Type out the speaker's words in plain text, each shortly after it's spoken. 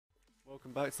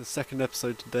Welcome back to the second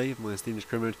episode today of my esteemed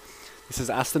crew mode. This is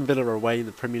Aston Villa away in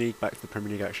the Premier League, back to the Premier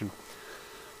League action.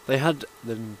 They had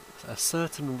a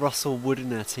certain Russell Wood in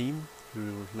their team,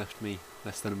 who left me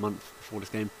less than a month before this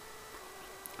game.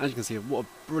 As you can see, what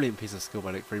a brilliant piece of skill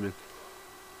by Nick Freeman.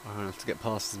 To get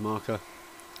past his marker.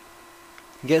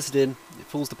 He gets it in, it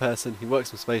falls to Person, he works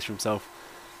some space for himself,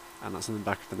 and that's in the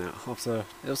back of the net. After,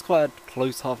 it was quite a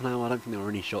close half an hour, I don't think there were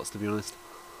any shots to be honest,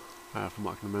 from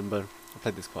what I can remember. I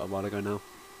played this quite a while ago now.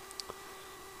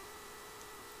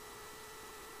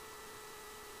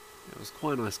 It was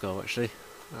quite a nice goal actually.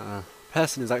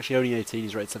 Person is actually only 18,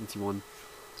 he's rated 71.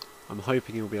 I'm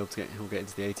hoping he'll get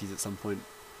into the 80s at some point.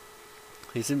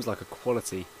 He seems like a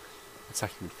quality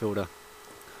attacking midfielder.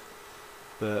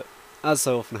 But as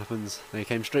so often happens, they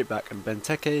came straight back, and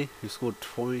Benteke, who scored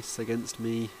twice against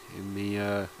me in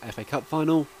the FA Cup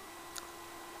final,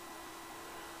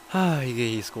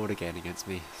 he scored again against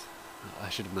me. I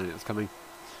should have known it was coming.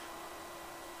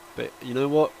 But you know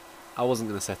what? I wasn't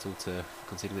going to settle to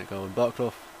conceding that goal. And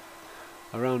Barclough,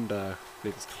 around, I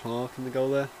believe it's Clark in the goal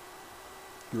there.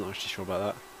 I'm not actually sure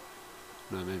about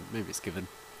that. No, maybe it's Given.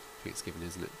 I think it's Given,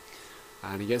 isn't it?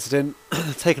 And he gets it in,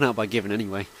 taken out by Given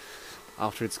anyway,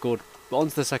 after he'd scored. But on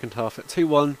to the second half at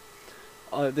 2-1.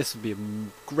 This would be a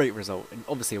great result, and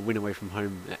obviously a win away from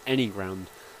home at any ground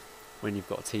when you've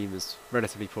got a team as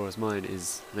relatively poor as mine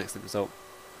is an excellent result.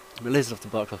 But lays it off to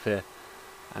Barclough here,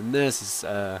 and there's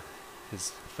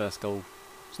his first goal.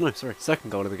 No, sorry, second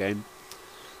goal of the game.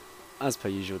 As per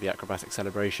usual, the acrobatic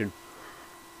celebration.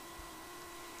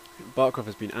 Barclough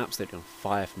has been absolutely on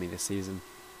fire for me this season.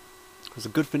 It was a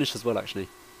good finish as well, actually.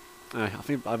 I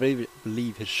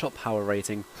believe his shot power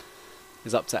rating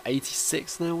is up to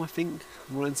 86 now, I think,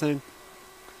 am I right in saying?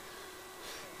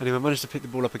 Anyway, I managed to pick the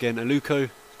ball up again. Aluko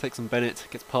takes on Bennett,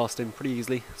 gets past him pretty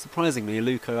easily. Surprisingly,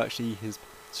 Aluko actually, his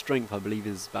strength I believe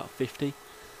is about 50,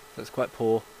 so it's quite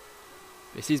poor.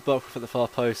 But he sees Barclough at the far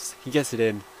post, he gets it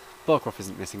in. Barclough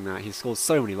isn't missing that, he scores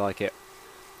so many like it.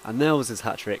 And there was his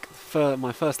hat-trick,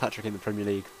 my first hat-trick in the Premier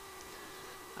League.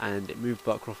 And it moved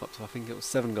Barclough up to, I think it was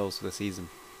 7 goals for the season,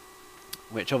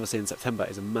 which obviously in September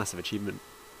is a massive achievement.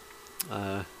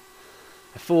 A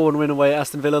 4-1 win away at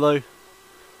Aston Villa though.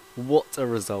 What a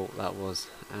result that was.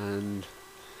 And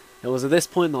it was at this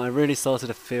point that I really started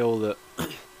to feel that,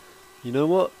 you know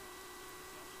what,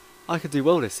 I could do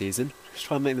well this season. Just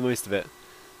try and make the most of it.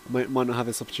 Might not have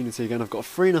this opportunity again. I've got a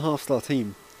 3.5-star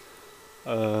team.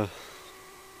 But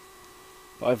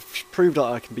I've proved that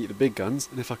I can beat the big guns,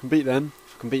 and if I can beat them,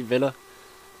 if I can beat Villa,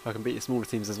 if I can beat the smaller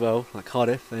teams as well, like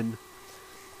Cardiff, then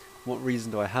what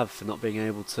reason do I have for not being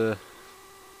able to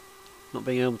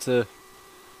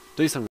do something?